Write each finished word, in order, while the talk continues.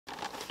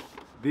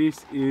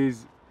This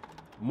is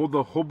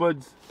Mother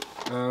Hubbards.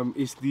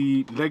 It's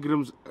the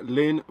Legrams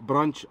Ln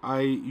branch.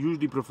 I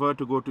usually prefer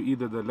to go to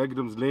either the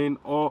Legrams Ln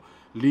or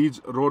Leeds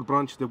Road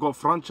branch. They've got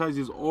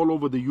franchises all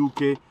over the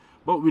UK,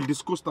 but we'll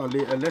discuss that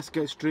later. Let's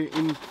get straight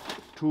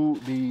into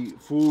the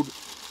food.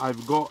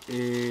 I've got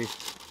a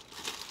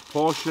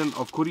portion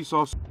of curry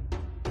sauce.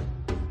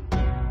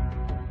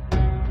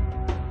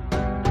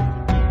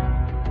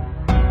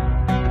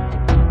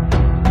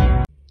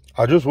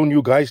 I just want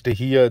you guys to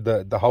hear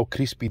the how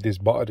crispy this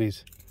butter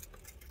is.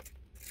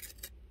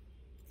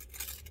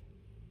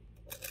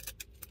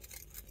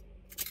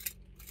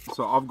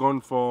 So I've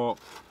gone for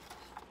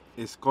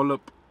a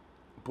scallop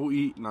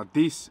booty. Now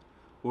this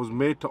was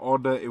made to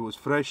order. It was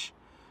fresh.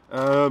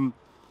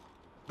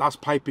 That's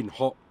piping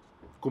hot.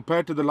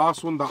 Compared to the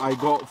last one that I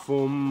got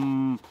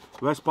from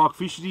West Park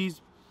Fisheries,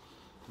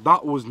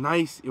 that was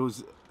nice. It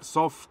was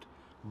soft,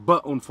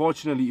 but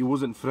unfortunately it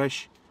wasn't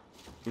fresh.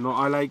 You know,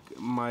 I like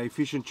my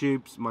fish and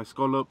chips, my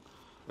scallop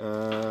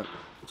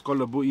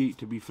booty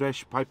to be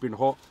fresh, piping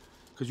hot,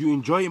 because you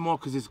enjoy it more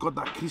because it's got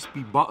that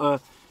crispy butter.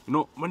 You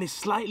know, when it's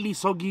slightly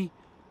soggy,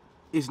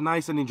 it's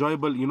nice and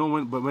enjoyable. You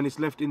know, but when it's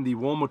left in the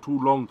warmer too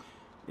long,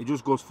 it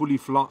just goes fully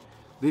flat.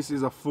 This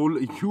is a full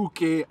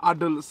UK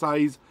adult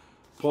size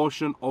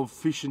portion of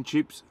fish and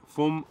chips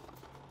from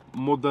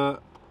Mother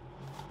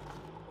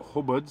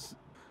Hubbards.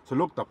 So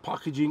look, the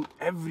packaging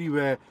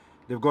everywhere.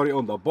 They've got it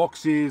on the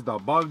boxes, the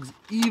bags,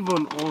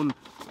 even on,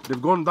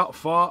 they've gone that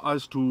far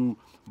as to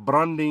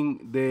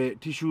branding the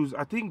tissues.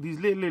 I think these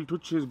little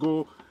touches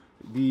go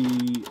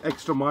the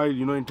extra mile,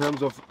 you know, in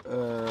terms of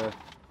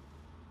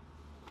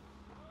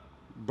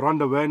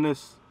brand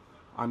awareness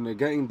and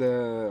getting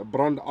the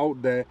brand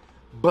out there.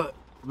 But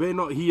we're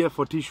not here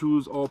for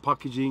tissues or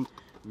packaging.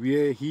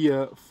 We're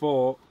here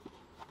for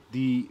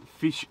the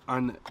fish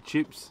and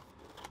chips.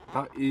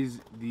 That is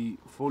the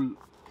full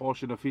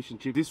portion of fish and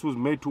chips. This was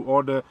made to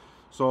order,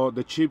 so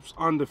the chips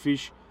and the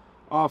fish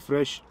are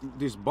fresh.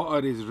 This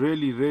butter is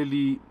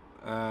really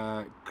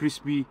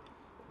crispy,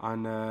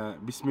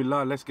 and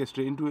bismillah, let's get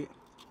straight into it.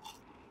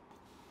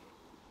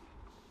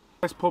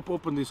 Let's pop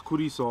open this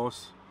curry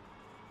sauce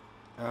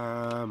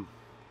and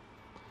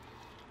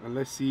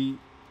let's see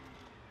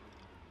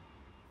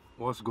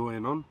what's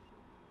going on.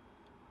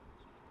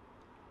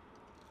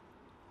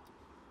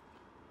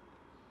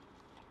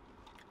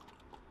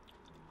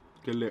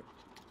 Okay,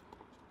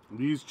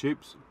 these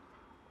chips,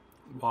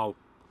 wow.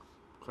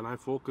 Can I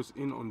focus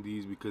in on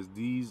these, because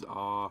these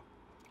are,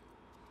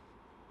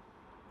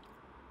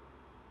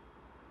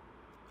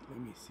 let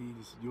me see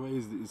this, you know,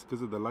 it's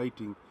because of the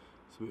lighting,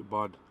 it's a bit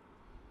bad.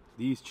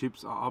 These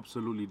chips are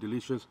absolutely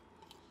delicious.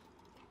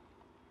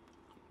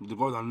 They've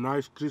got a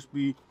nice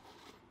crispy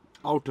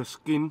outer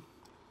skin.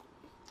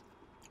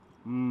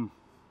 I'm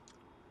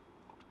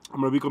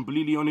gonna be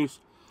completely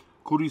honest,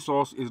 curry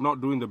sauce is not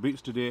doing the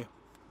bits today.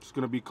 Just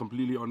gonna be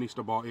completely honest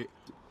about it.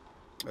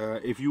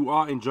 If you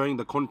are enjoying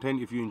the content,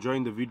 if you're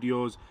enjoying the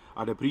videos,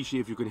 I'd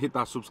appreciate if you can hit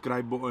that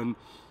subscribe button,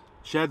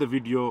 share the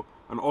video,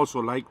 and also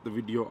like the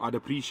video. I'd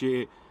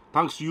appreciate it.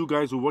 Thanks to you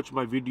guys who watch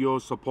my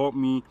videos, support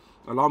me,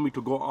 allow me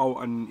to go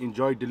out and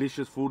enjoy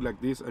delicious food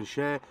like this, and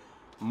share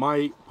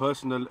my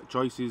personal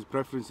choices,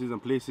 preferences,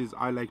 and places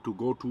I like to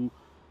go to,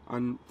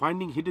 and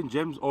finding hidden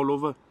gems all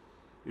over.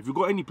 If you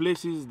got any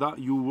places that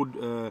you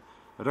would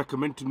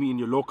recommend to me in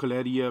your local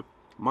area,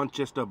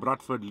 Manchester,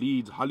 Bradford,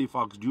 Leeds,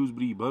 Halifax,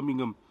 Dewsbury,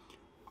 Birmingham,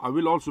 I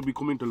will also be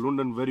coming to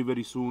London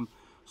very soon.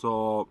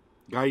 So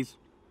guys,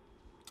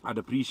 I'd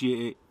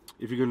appreciate it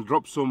if you can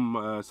drop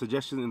some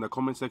suggestions in the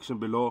comment section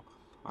below,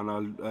 and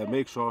I'll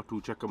make sure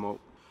to check them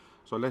out.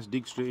 So let's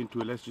dig straight into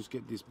it. Let's just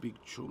get this big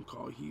chunk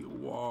out here.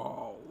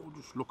 Wow,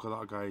 just look at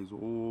that, guys.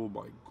 Oh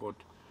my god.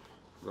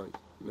 Right,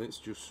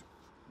 let's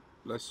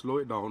slow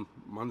it down.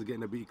 Man's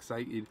getting a bit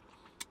excited.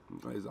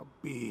 That is a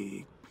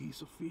big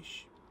piece of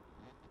fish.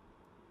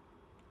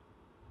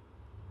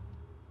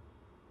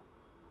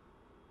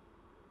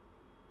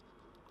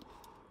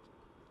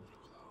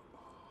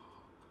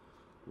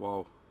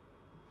 Wow,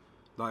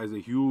 that is a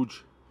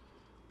huge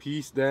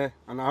piece there,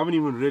 and I haven't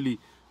even really,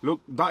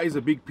 look, that is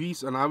a big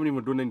piece, and I haven't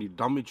even done any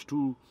damage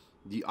to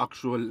the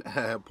actual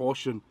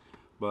portion.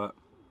 But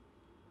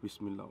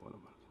bismillah.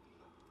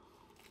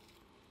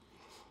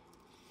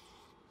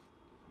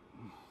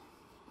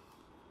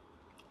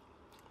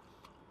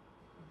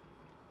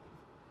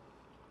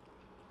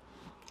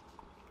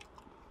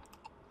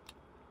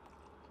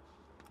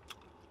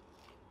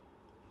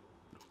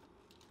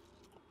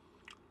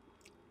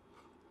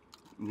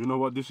 You know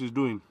what this is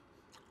doing?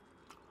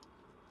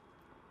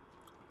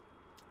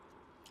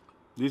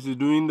 This is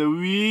doing the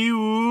wee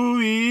woo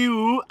wee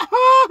woo.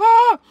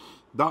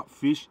 That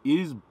fish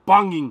is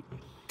banging.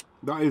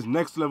 That is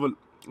next level.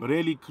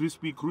 Really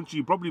crispy, crunchy.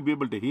 You'll probably be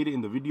able to hear it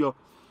in the video.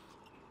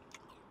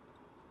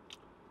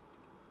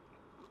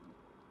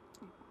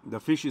 The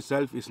fish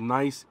itself is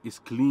nice, it's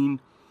clean.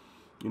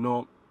 You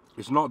know,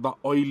 it's not that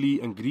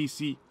oily and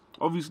greasy.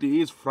 Obviously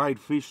it is fried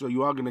fish, so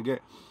you are gonna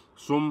get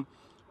some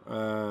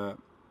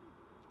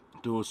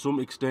to some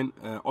extent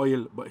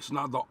oil, but it's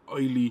not that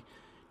oily,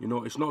 you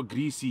know, it's not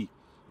greasy.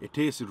 It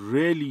tastes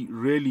really,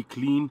 really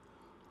clean.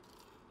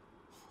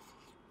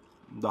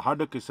 The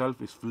haddock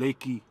itself is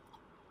flaky.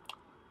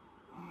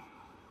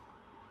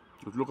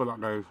 Just look at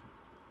that, guys.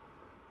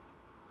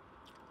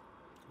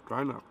 I'm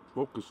trying to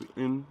focus it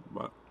in,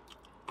 but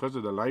because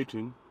of the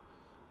lighting,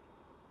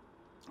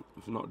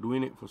 it's not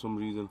doing it for some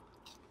reason.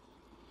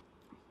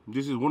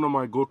 This is one of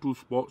my go-to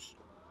spots.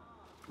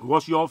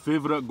 What's your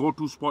favorite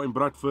go-to spot in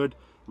Bradford?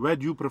 Where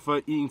do you prefer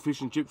eating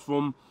fish and chips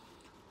from?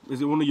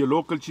 Is it one of your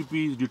local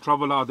chippies? Do you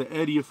travel out of the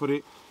area for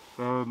it?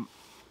 Because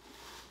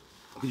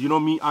you know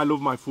me, I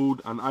love my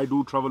food and I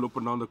do travel up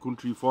and down the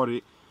country for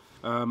it.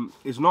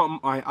 It's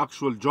not my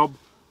actual job.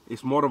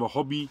 It's more of a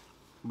hobby.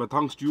 But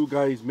thanks to you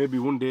guys, maybe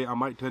one day I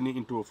might turn it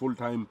into a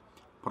full-time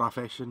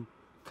profession,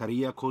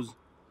 career, cause,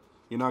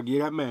 you know, you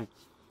get me?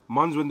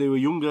 Mans, when they were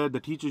younger,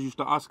 the teachers used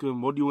to ask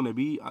them, what do you want to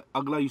be?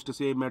 Agla used to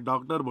say, "Main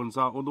doctor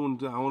bansa."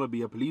 I want to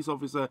be a police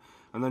officer.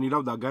 And then you'd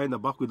have that guy in the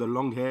back with the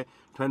long hair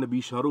trying to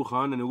be Shah Rukh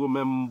Khan, and you go,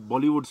 "Main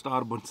Bollywood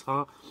star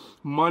bansa."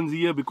 Mans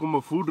here become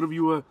a food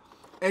reviewer,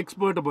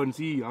 expert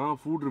bansi,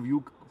 food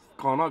review,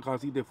 khana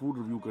khasi the food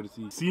review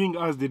karsi. Seeing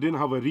as they didn't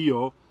have a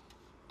Rio,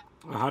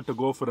 I had to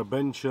go for a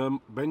Ben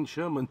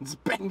Sherman's,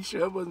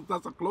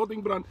 that's a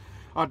clothing brand.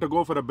 I had to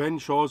go for a Ben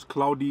Shaw's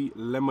Cloudy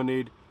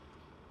Lemonade.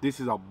 This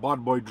is a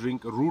bad boy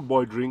drink, a rude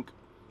boy drink.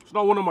 It's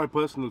not one of my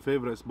personal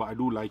favorites, but I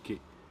do like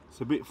it.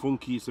 It's a bit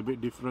funky, it's a bit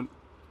different.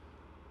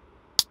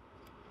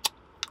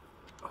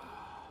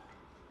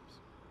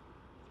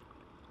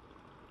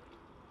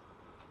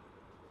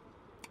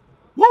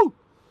 Woo!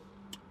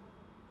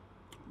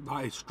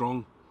 That is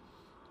strong.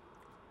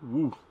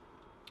 Woo!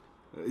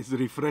 It's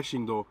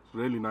refreshing though, it's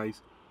really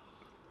nice.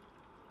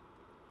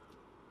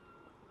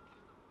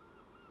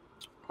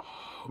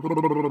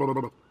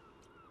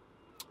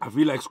 I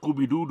feel like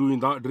Scooby-Doo doing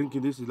that,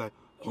 drinking this. Is like,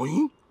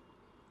 hoing,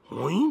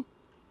 hoing,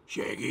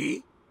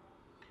 Shaggy,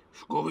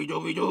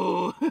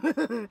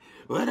 Scooby-Dooby-Doo,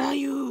 where are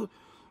you?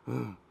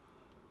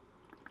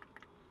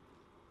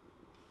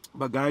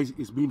 But guys,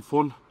 it's been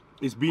fun.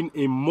 It's been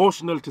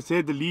emotional to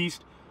say the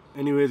least.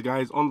 Anyways,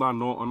 guys, on that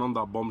note and on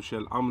that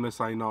bombshell, I'm gonna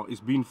sign out. It's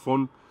been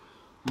fun.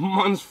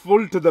 Man's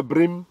full to the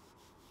brim.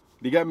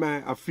 You get me?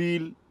 I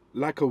feel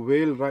like a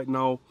whale right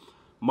now.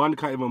 Man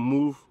can't even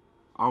move.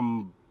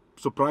 I'm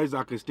surprised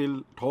I can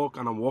still talk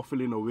and I'm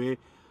waffling away,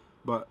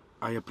 but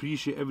I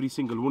appreciate every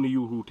single one of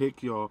you who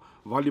take your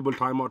valuable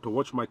time out to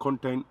watch my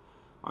content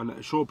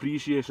and show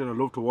appreciation and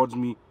love towards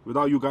me.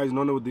 Without you guys,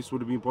 none of this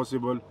would have been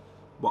possible.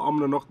 But I'm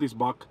gonna knock this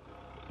back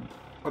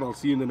and I'll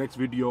see you in the next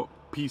video.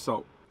 Peace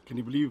out. Can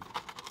you believe?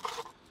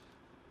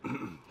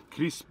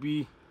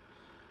 Crispy.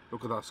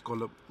 Look at that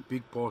scallop,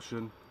 big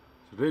portion.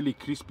 It's really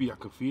crispy, I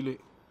can feel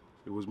it.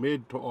 It was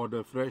made to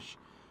order fresh.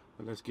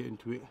 And let's get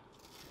into it.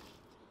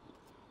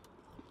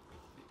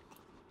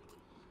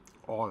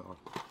 Oh,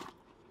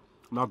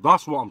 now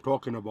that's what I'm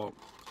talking about.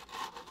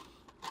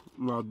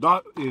 Now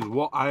that is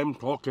what I'm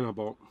talking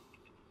about.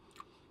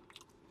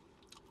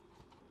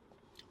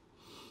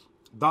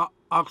 That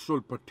actual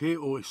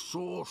potato is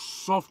so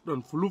soft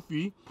and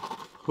fluffy.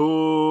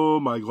 Oh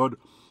my god.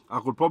 I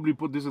could probably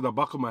put this in the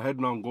back of my head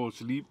now and go to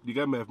sleep. You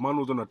get me? If man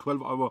was on a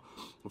 12-hour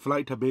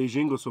flight to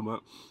Beijing or something.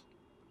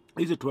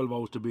 Is it 12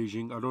 hours to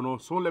Beijing? I don't know.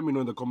 So let me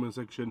know in the comment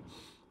section.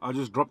 I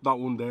just dropped that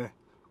one there.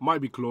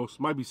 Might be close.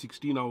 Might be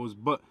 16 hours.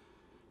 But,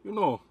 you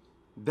know,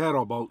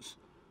 thereabouts.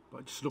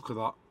 But just look at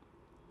that.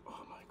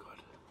 Oh my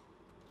god.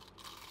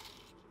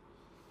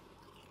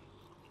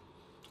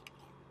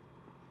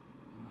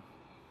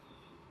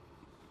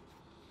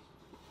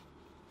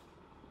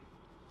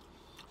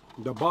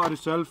 The bar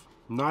itself,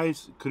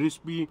 nice,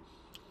 crispy.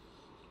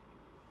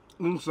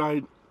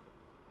 Inside,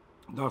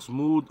 the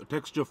smooth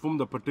texture from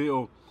the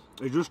potato,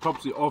 it just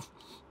tops it off.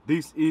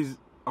 This is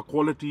a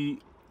quality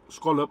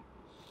scallop.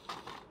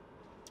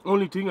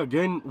 Only thing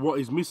again, what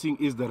is missing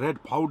is the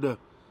red powder.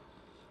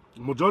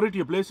 Majority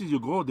of places you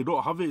go, they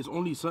don't have it. It's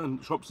only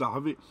certain shops that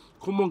have it.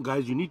 Come on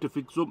guys, you need to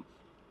fix up.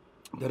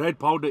 The red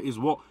powder is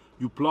what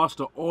you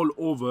plaster all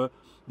over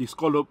the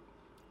scallop.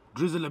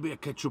 Drizzle a bit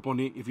of ketchup on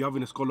it if you're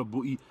having a scallop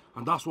booty,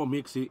 and that's what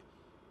makes it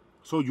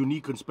so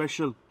unique and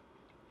special.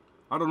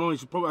 I don't know,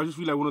 it's probably, I just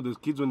feel like one of those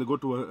kids when they go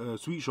to a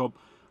sweet shop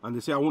and they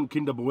say I want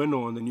Kinder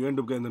Bueno, and then you end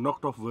up getting the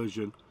knocked off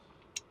version.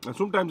 And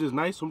sometimes it's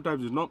nice,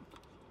 sometimes it's not.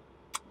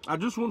 I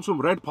just want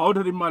some red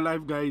powder in my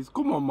life, guys.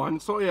 Come on man,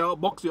 sort it out,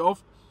 box it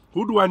off.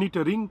 Who do I need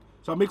to ring?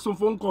 So I make some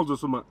phone calls or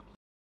something.